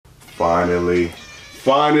Finally,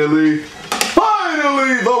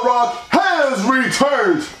 The Rock has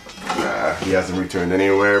returned. Nah, he hasn't returned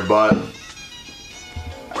anywhere, but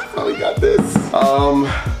I finally got this.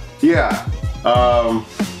 Yeah.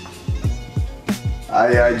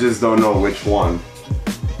 I just don't know which one.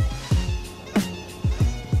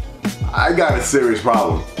 I got a serious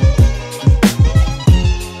problem.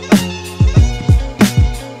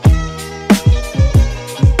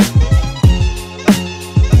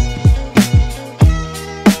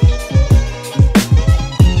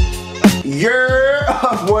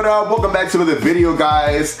 What up? Welcome back to another video,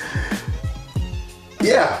 guys.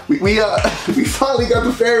 Yeah, we finally got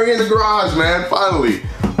the fairing in the garage, man. Finally.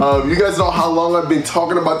 You guys know how long I've been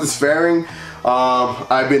talking about this fairing.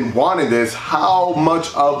 I've been wanting this. How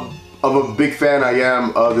much of a big fan I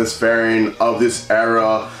am of this fairing, of this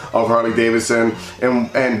era of Harley Davidson,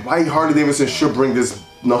 and why Harley Davidson should bring this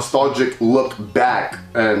nostalgic look back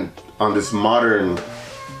and on this modern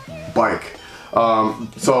bike.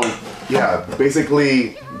 So yeah,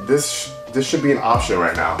 basically this should be an option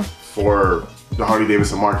right now for the Harley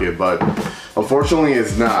Davidson market, but unfortunately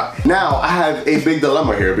it's not. Now I have a big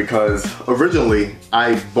dilemma here because originally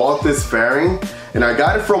I bought this fairing and I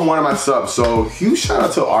got it from one of my subs. So huge shout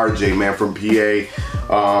out to RJ, man, from PA.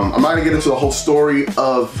 I'm not gonna get into the whole story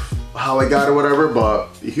of how I got it, whatever, but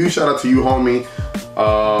huge shout out to you, homie.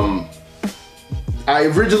 I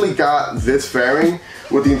originally got this fairing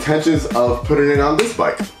with the intentions of putting it on this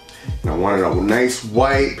bike. And I wanted a nice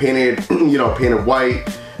white, painted, you know, painted white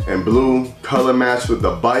and blue color match with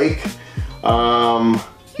the bike.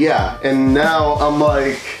 Yeah, and now I'm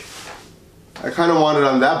like, I kind of want it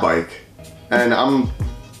on that bike, and I'm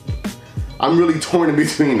really torn in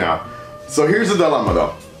between now. So here's the dilemma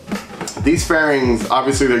though. These fairings,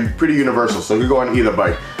 obviously they're pretty universal, so you go on either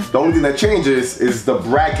bike. The only thing that changes is the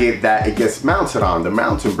bracket that it gets mounted on, the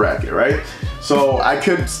mountain bracket, right? So I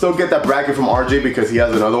could still get that bracket from RJ because he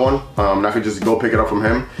has another one. And I could just go pick it up from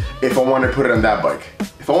him if I wanted to put it on that bike.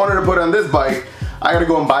 If I wanted to put it on this bike, I gotta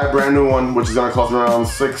go and buy a brand new one, which is gonna cost me around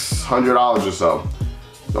 $600 or so.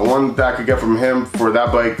 The one that I could get from him for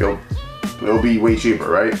that bike, it'll be way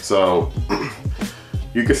cheaper, right? So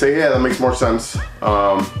you could say, yeah, that makes more sense.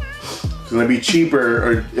 It's gonna be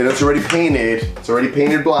cheaper, and it's already painted. It's already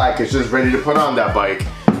painted black. It's just ready to put on that bike.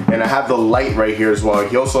 And I have the light right here as well.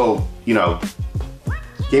 He also, you know,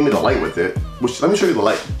 gave me the light with it. Which, let me show you the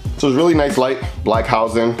light. So it's really nice light, black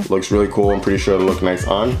housing. Looks really cool. I'm pretty sure it'll look nice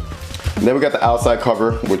on. And then we got the outside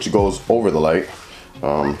cover, which goes over the light.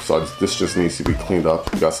 So this just needs to be cleaned up.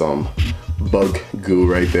 We got some bug goo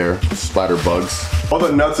right there, splatter bugs. All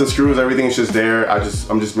the nuts and screws, everything's just there. I'm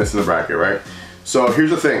just missing the bracket, right? So here's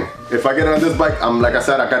the thing. If I get it on this bike, like I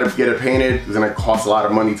said, I gotta get it painted. It's gonna cost a lot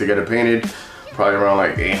of money to get it painted. Probably around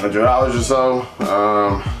like $800 or so.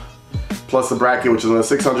 Plus the bracket, which is another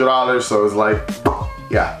 $600. So it's like,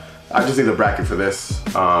 yeah, I just need the bracket for this.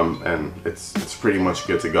 And it's pretty much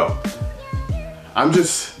good to go.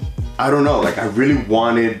 I don't know, like I really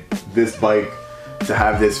wanted this bike to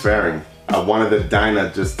have this fairing. I wanted the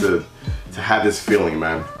Dyna just to have this feeling,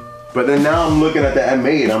 man. But then now I'm looking at the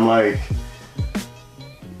M8 and I'm like,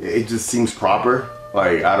 it just seems proper.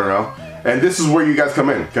 Like, I don't know. And this is where you guys come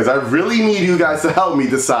in, because I really need you guys to help me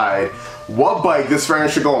decide what bike this fairing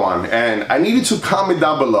should go on. And I need you to comment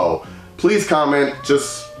down below. Please comment,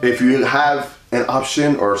 just if you have an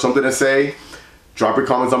option or something to say, drop your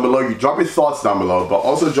comments down below. You drop your thoughts down below, but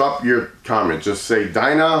also drop your comment. Just say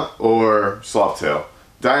Dyna or softail.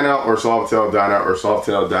 Dyna or softail, Dyna or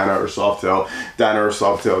softail, Dyna or softail, Dyna or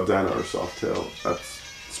softail, Dyna or softail.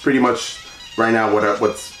 It's pretty much right now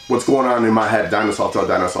what's going on in my head. Dyna,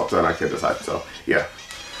 softail, and I can't decide. So yeah.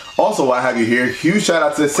 Also, while I have you here, huge shout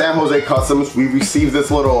out to San Jose Customs. We received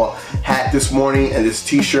this little hat this morning and this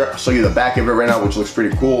t-shirt. I'll show you the back of it right now, which looks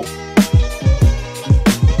pretty cool.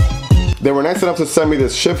 They were nice enough to send me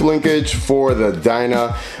this shift linkage for the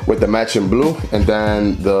Dyna with the matching blue, and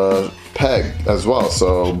then the peg as well.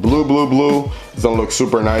 So blue, it's gonna look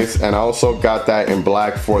super nice. And I also got that in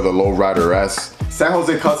black for the Lowrider S. San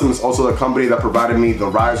Jose Customs is also the company that provided me the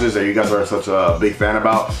risers that you guys are such a big fan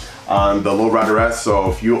about on the Lowrider S.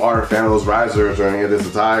 So if you are a fan of those risers or any of this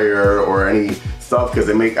attire or any stuff, because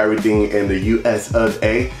they make everything in the US of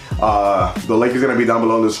A, the link is gonna be down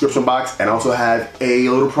below in the description box, and also have a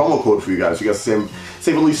little promo code for you guys. You guys save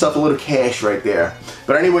yourself a little cash right there.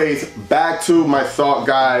 But anyways, back to my thought,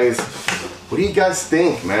 guys. What do you guys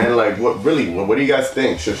think, man? Like, what do you guys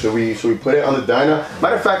think? Should we put it on the Dyna?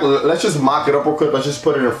 Matter of fact, let's just mock it up real quick. Let's just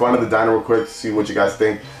put it in front of the Dyna real quick to see what you guys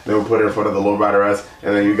think. Then we'll put it in front of the Lowrider S,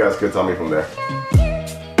 and then you guys can tell me from there.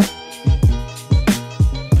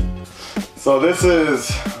 So this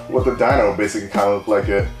is what the dyno basically kind of looked like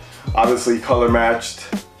it. Obviously color matched,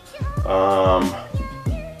 all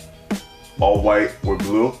white with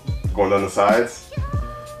blue going down the sides.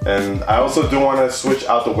 And I also do want to switch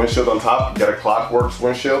out the windshield on top, get a Clockworks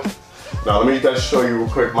windshield. Now let me just show you real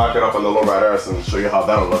quick, mock it up on the Lowrider S and show you how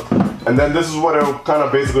that'll look. And then this is what it'll kind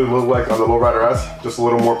of basically look like on the Lowrider S, just a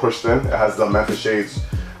little more pushed in. It has the Memphis Shades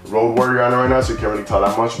Road Warrior on it right now, so you can't really tell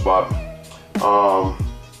that much, but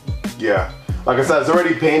yeah. Like I said, it's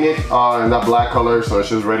already painted in that black color, so it's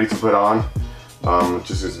just ready to put on. It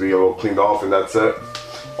just needs to be a little cleaned off and that's it.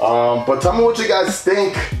 But tell me what you guys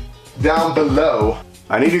think down below.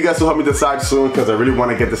 I need you guys to help me decide soon because I really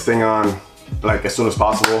want to get this thing on like as soon as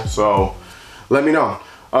possible, so let me know.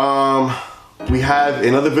 We have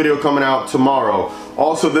another video coming out tomorrow.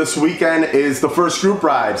 Also this weekend is the first group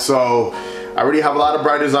ride, so I already have a lot of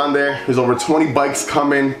riders on there. There's over 20 bikes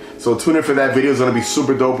coming, so tune in for that video. It's gonna be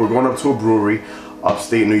super dope. We're going up to a brewery,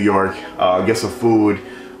 upstate New York, get some food,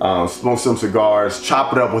 smoke some cigars,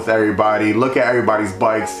 chop it up with everybody, look at everybody's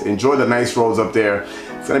bikes, enjoy the nice roads up there.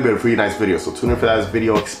 It's gonna be a pretty nice video, so tune in for that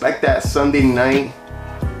video. Expect that Sunday night,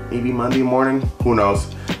 maybe Monday morning, who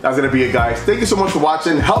knows. That's gonna be it, guys. Thank you so much for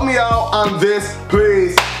watching. Help me out on this,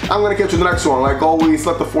 please. I'm gonna catch you in the next one. Like always,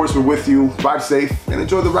 let the force be with you. Ride safe and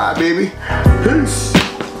enjoy the ride, baby. Peace.